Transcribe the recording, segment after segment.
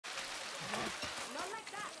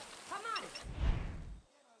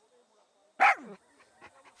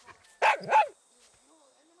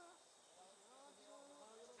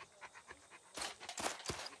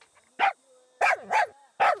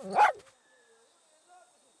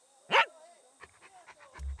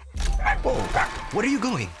Oh, where are you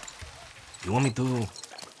going? You want me to...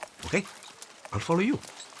 Okay, I'll follow you.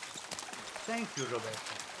 Thank you, Roberto.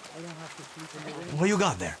 I don't have to sleep in the rain. What you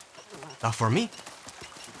got there? Not for me?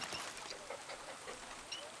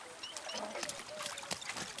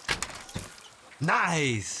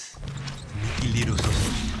 Nice! Sneaky little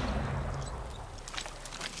sausage.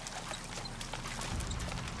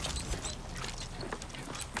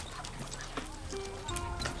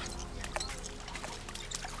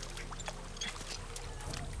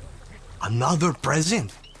 Another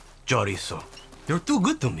present? Chorizo, you're too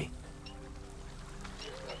good to me.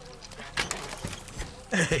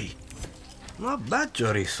 Hey, not bad,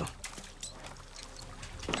 Chorizo.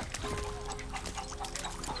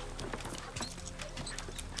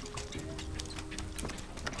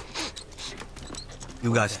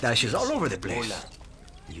 You got stashes all over the place.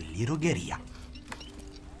 You little guerrilla.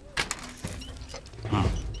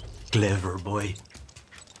 Clever boy.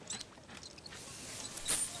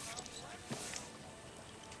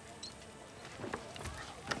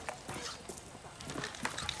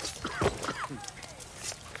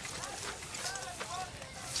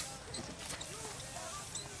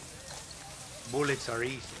 Bullets are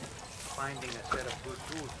easy. Finding a set of good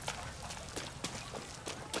tools.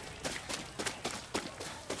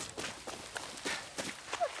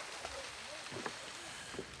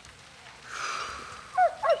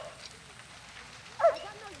 I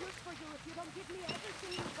got no use for you if you don't give me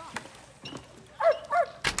everything you got.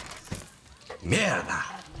 Mierda!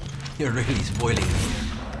 You're really spoiling me here.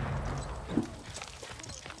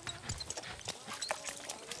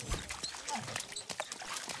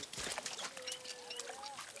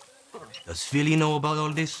 Does Philly know about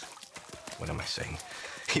all this? What am I saying?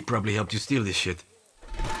 He probably helped you steal this shit.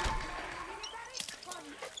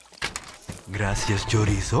 Gracias,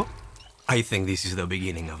 Chorizo. I think this is the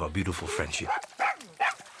beginning of a beautiful friendship.